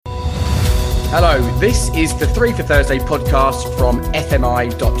Hello, this is the 3 for Thursday podcast from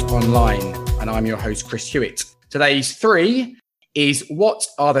FMI.online, and I'm your host, Chris Hewitt. Today's 3 is what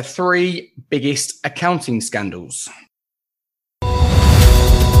are the 3 biggest accounting scandals?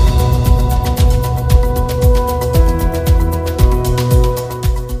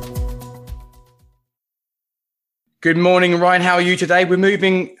 Good morning, Ryan. How are you today? We're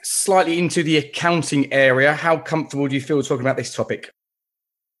moving slightly into the accounting area. How comfortable do you feel talking about this topic?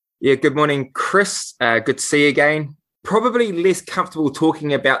 Yeah, good morning, Chris. Good to see you again. Probably less comfortable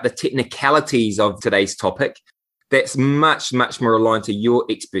talking about the technicalities of today's topic. That's much more aligned to your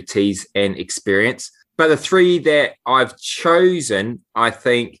expertise and experience. But the 3 that I've chosen, I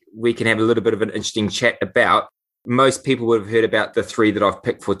think we can have a little bit of an interesting chat about. Most people would have heard about the 3 that I've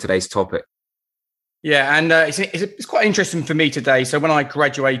picked for today's topic. Yeah, and it's quite interesting for me today. So when I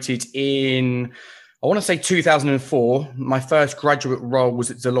graduated in, I want to say 2004, my first graduate role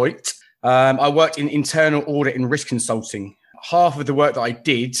was at Deloitte. I worked in internal audit and risk consulting. Half of the work that I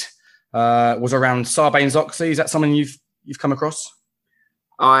did was around Sarbanes-Oxley. Is that something you've come across?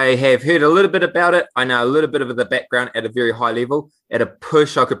 I have heard a little bit about it. I know a little bit of the background at a very high level. At a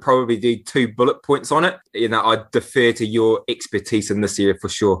push, I could probably do 2 bullet points on it. I defer to your expertise in this area for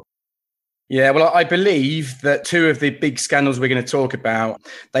sure. Yeah, well, I believe that 2 of the big scandals we're going to talk about,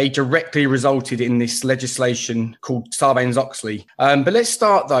 they directly resulted in this legislation called Sarbanes-Oxley. But let's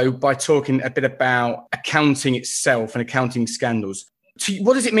start, though, by talking a bit about accounting itself and accounting scandals.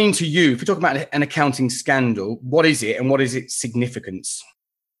 What does it mean to you? If we're talking about an accounting scandal, what is it and what is its significance?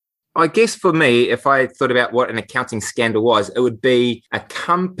 I guess for me, if I thought about what an accounting scandal was, it would be a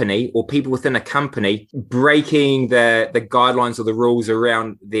company or people within a company breaking the guidelines or the rules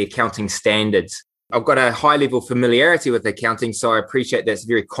around the accounting standards. I've got a high level familiarity with accounting, so I appreciate that's a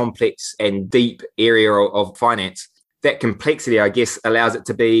very complex and deep area of finance. That complexity, I guess, allows it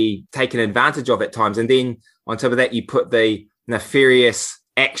to be taken advantage of at times. And then on top of that, you put the nefarious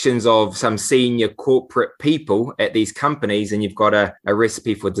actions of some senior corporate people at these companies, and you've got a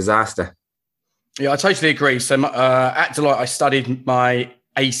recipe for disaster. Yeah, I totally agree. So at Deloitte, I studied my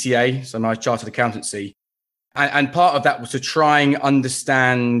ACA, so my Chartered Accountancy. And part of that was to try and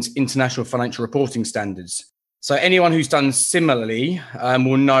understand international financial reporting standards. So anyone who's done similarly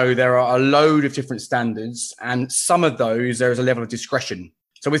will know there are a load of different standards, and some of those, there is a level of discretion.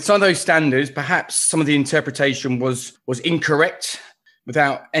 So with some of those standards, perhaps some of the interpretation was incorrect,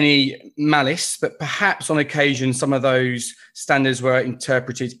 without any malice, but perhaps on occasion, some of those standards were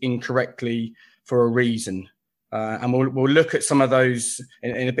interpreted incorrectly for a reason. And we'll look at some of those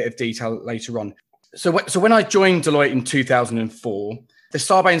in a bit of detail later on. So when I joined Deloitte in 2004, the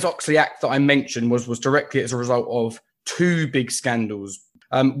Sarbanes-Oxley Act that I mentioned was directly as a result of 2 big scandals.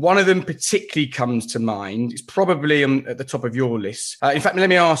 One of them particularly comes to mind. It's probably at the top of your list. In fact, let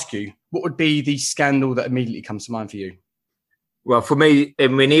me ask you, what would be the scandal that immediately comes to mind for you? Well, for me,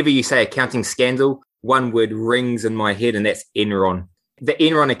 whenever you say accounting scandal, one word rings in my head, and that's Enron. The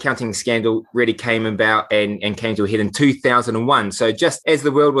Enron accounting scandal really came about and came to a head in 2001. So just as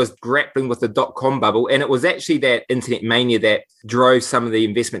the world was grappling with the dot-com bubble, and it was actually that internet mania that drove some of the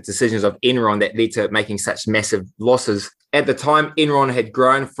investment decisions of Enron that led to making such massive losses. At the time, Enron had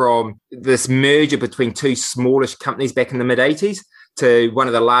grown from this merger between 2 smallish companies back in the mid-'80s to one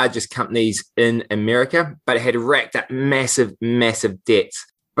of the largest companies in America, but it had racked up massive debts.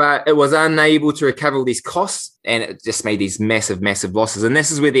 But it was unable to recover all these costs, and it just made these massive losses. And this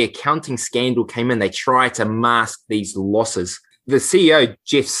is where the accounting scandal came in. They tried to mask these losses. The CEO,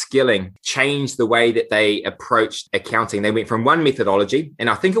 Jeff Skilling, changed the way that they approached accounting. They went from one methodology, and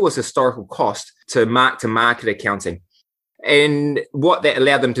I think it was historical cost, to market accounting. And what that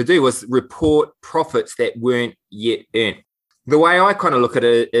allowed them to do was report profits that weren't yet earned. The way I kind of look at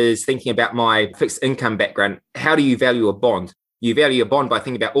it is thinking about my fixed income background. How do you value a bond? You value a bond by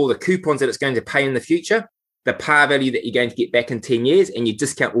thinking about all the coupons that it's going to pay in the future, the par value that you're going to get back in 10 years, and you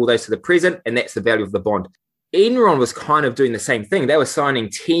discount all those to the present, and that's the value of the bond. Enron was kind of doing the same thing. They were signing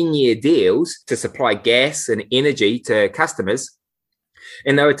 10-year deals to supply gas and energy to customers.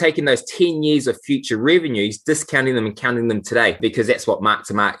 And they were taking those 10 years of future revenues, discounting them and counting them today, because that's what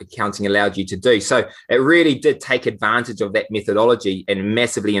mark-to-market accounting allowed you to do. So it really did take advantage of that methodology and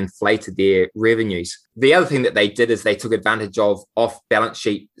massively inflated their revenues. The other thing that they did is they took advantage of off-balance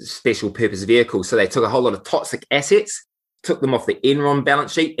sheet special purpose vehicles. So they took a whole lot of toxic assets, took them off the Enron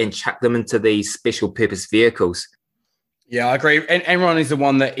balance sheet and chucked them into these special purpose vehicles. Yeah, I agree. Enron is the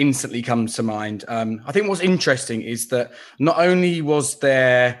one that instantly comes to mind. I think what's interesting is that not only was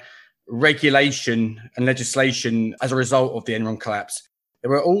there regulation and legislation as a result of the Enron collapse, there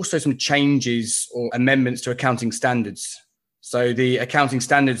were also some changes or amendments to accounting standards. So the Accounting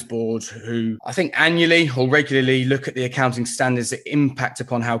Standards Board, who I think annually or regularly look at the accounting standards that impact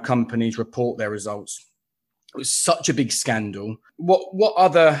upon how companies report their results. It was such a big scandal. What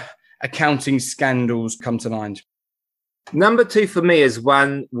other accounting scandals come to mind? Number 2 for me is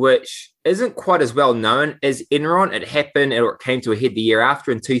one which isn't quite as well known as Enron. It happened or it came to a head the year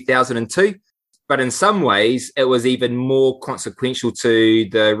after in 2002. But in some ways, it was even more consequential to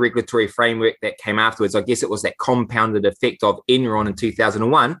the regulatory framework that came afterwards. I guess it was that compounded effect of Enron in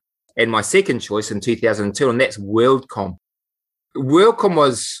 2001 and my second choice in 2002, and that's WorldCom. WorldCom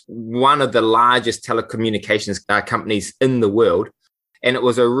was one of the largest telecommunications companies in the world, and it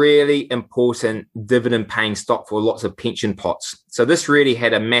was a really important dividend-paying stock for lots of pension pots. So this really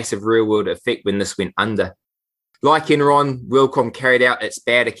had a massive real-world effect when this went under. Like Enron, WorldCom carried out its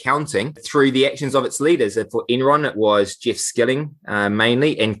bad accounting through the actions of its leaders. For Enron, it was Jeff Skilling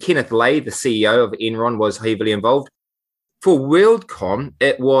mainly, and Kenneth Lay, the CEO of Enron, was heavily involved. For WorldCom,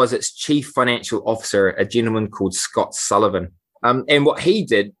 it was its chief financial officer, a gentleman called Scott Sullivan. And what he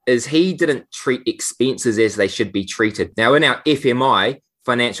did is he didn't treat expenses as they should be treated. Now, in our FMI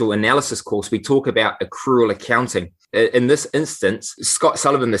financial analysis course, we talk about accrual accounting. In this instance, Scott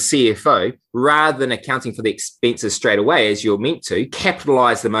Sullivan, the CFO, rather than accounting for the expenses straight away, as you're meant to,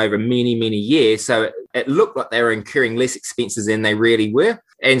 capitalized them over many, many years. So it looked like they were incurring less expenses than they really were.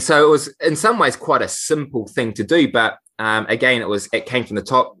 And so it was in some ways quite a simple thing to do. But again, it came from the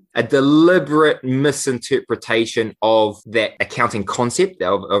top, a deliberate misinterpretation of that accounting concept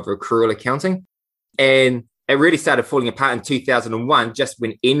of accrual accounting. And it really started falling apart in 2001, just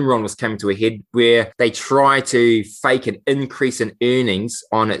when Enron was coming to a head, where they tried to fake an increase in earnings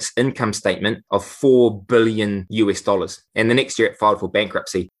on its income statement of $4 billion. And the next year it filed for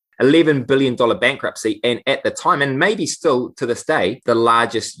bankruptcy, $11 billion bankruptcy. And at the time, and maybe still to this day, the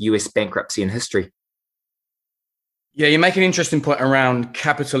largest US bankruptcy in history. Yeah, you make an interesting point around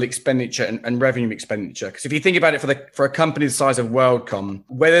capital expenditure and revenue expenditure. Because if you think about it for a company the size of WorldCom,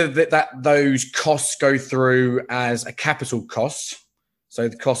 whether those costs go through as a capital cost, so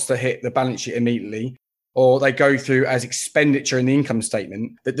the costs that hit the balance sheet immediately, or they go through as expenditure in the income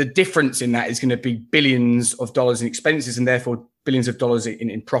statement, that the difference in that is going to be billions of dollars in expenses and therefore billions of dollars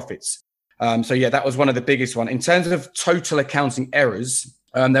in profits. So yeah, that was one of the biggest one. In terms of total accounting errors,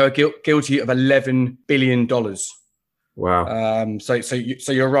 they were guilty of $11 billion. Wow. So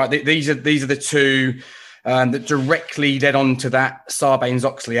you're right. These are the two that directly led on to that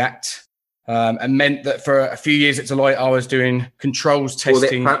Sarbanes-Oxley Act, and meant that for a few years at Deloitte, I was doing controls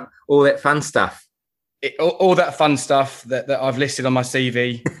testing, all that fun stuff, all that fun stuff that I've listed on my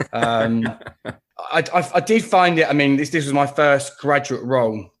CV. I did find it. I mean, this was my first graduate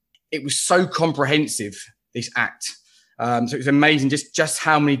role. It was so comprehensive, this act. So it was amazing just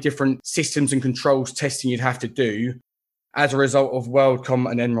how many different systems and controls testing you'd have to do as a result of WorldCom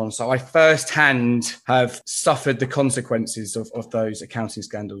and Enron. So I firsthand have suffered the consequences of those accounting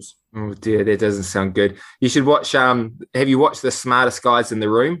scandals. Oh dear, that doesn't sound good. You should watch, have you watched The Smartest Guys in the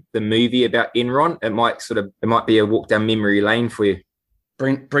Room, the movie about Enron? It might be a walk down memory lane for you.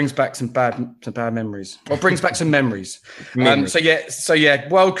 Brings back some bad memories. Or brings back some memories. So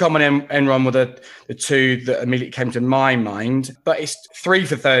WorldCom and Enron were the two that immediately came to my mind. But it's 3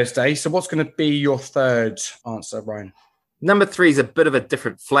 for Thursday. So what's going to be your third answer, Ryan? Number 3 is a bit of a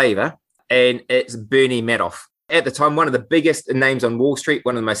different flavor, and it's Bernie Madoff. At the time, one of the biggest names on Wall Street,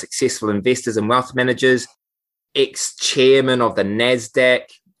 one of the most successful investors and wealth managers, ex-chairman of the NASDAQ,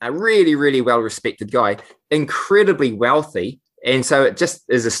 a really, really well-respected guy, incredibly wealthy. And so it just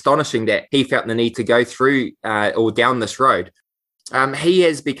is astonishing that he felt the need to go through or down this road. He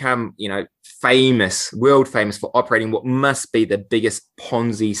has become, famous, world famous for operating what must be the biggest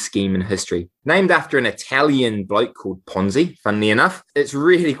Ponzi scheme in history. Named after an Italian bloke called Ponzi, funnily enough. It's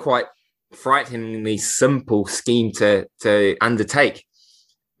really quite frighteningly simple scheme to undertake.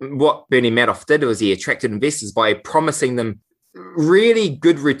 What Bernie Madoff did was he attracted investors by promising them really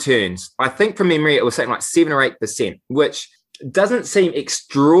good returns. I think from memory, it was something like 7 or 8%, which doesn't seem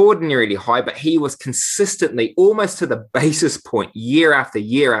extraordinarily high, but he was consistently, almost to the basis point, year after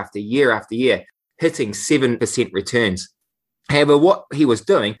year after year after year, hitting 7% returns. However, what he was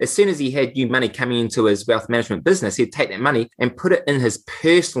doing, as soon as he had new money coming into his wealth management business, he'd take that money and put it in his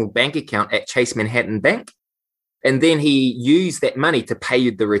personal bank account at Chase Manhattan Bank. And then he used that money to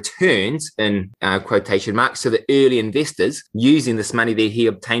pay the returns, in quotation marks, to the early investors, using this money that he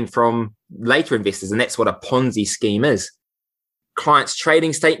obtained from later investors. And that's what a Ponzi scheme is. Clients'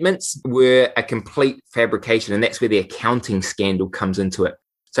 trading statements were a complete fabrication, and that's where the accounting scandal comes into it.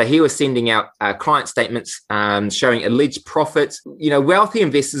 So he was sending out client statements showing alleged profits, wealthy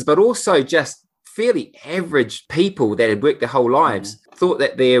investors, but also just fairly average people that had worked their whole lives thought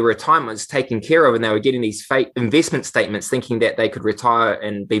that their retirement was taken care of, and they were getting these fake investment statements thinking that they could retire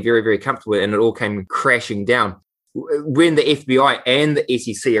and be very, very comfortable, and it all came crashing down. When the FBI and the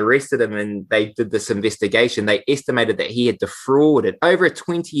SEC arrested him and they did this investigation, they estimated that he had defrauded over a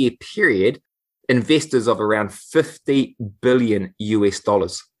 20-year period investors of around $50 billion US.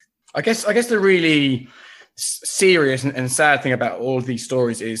 I guess the really serious and sad thing about all of these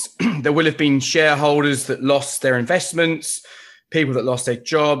stories is there will have been shareholders that lost their investments, people that lost their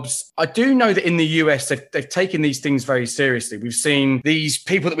jobs. I do know that in the US, they've taken these things very seriously. We've seen these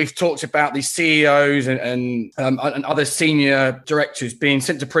people that we've talked about, these CEOs and other senior directors being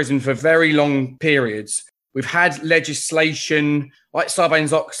sent to prison for very long periods. We've had legislation like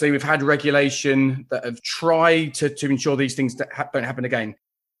Sarbanes-Oxley. We've had regulation that have tried to ensure these things don't happen again.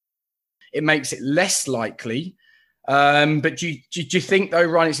 It makes it less likely. But do you think, though,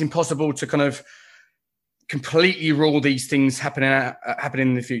 Ryan, it's impossible to kind of completely rule these things happening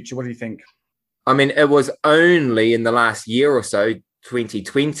in the future? What do you think? I mean, it was only in the last year or so,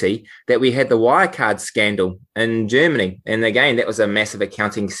 2020, that we had the Wirecard scandal in Germany. And again, that was a massive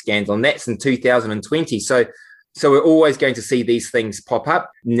accounting scandal. And that's in 2020. So we're always going to see these things pop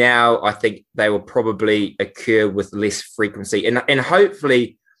up. Now, I think they will probably occur with less frequency and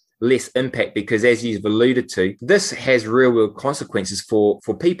hopefully less impact, because as you've alluded to, this has real world consequences for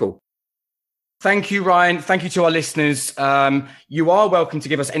people. Thank you, Ryan. Thank you to our listeners. You are welcome to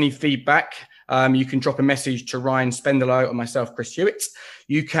give us any feedback. You can drop a message to Ryan Spendelow or myself, Chris Hewitt.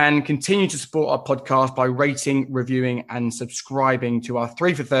 You can continue to support our podcast by rating, reviewing, and subscribing to our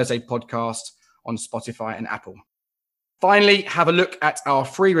 3 for Thursday podcast on Spotify and Apple. Finally, have a look at our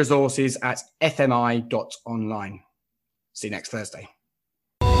free resources at fmi.online. See you next Thursday.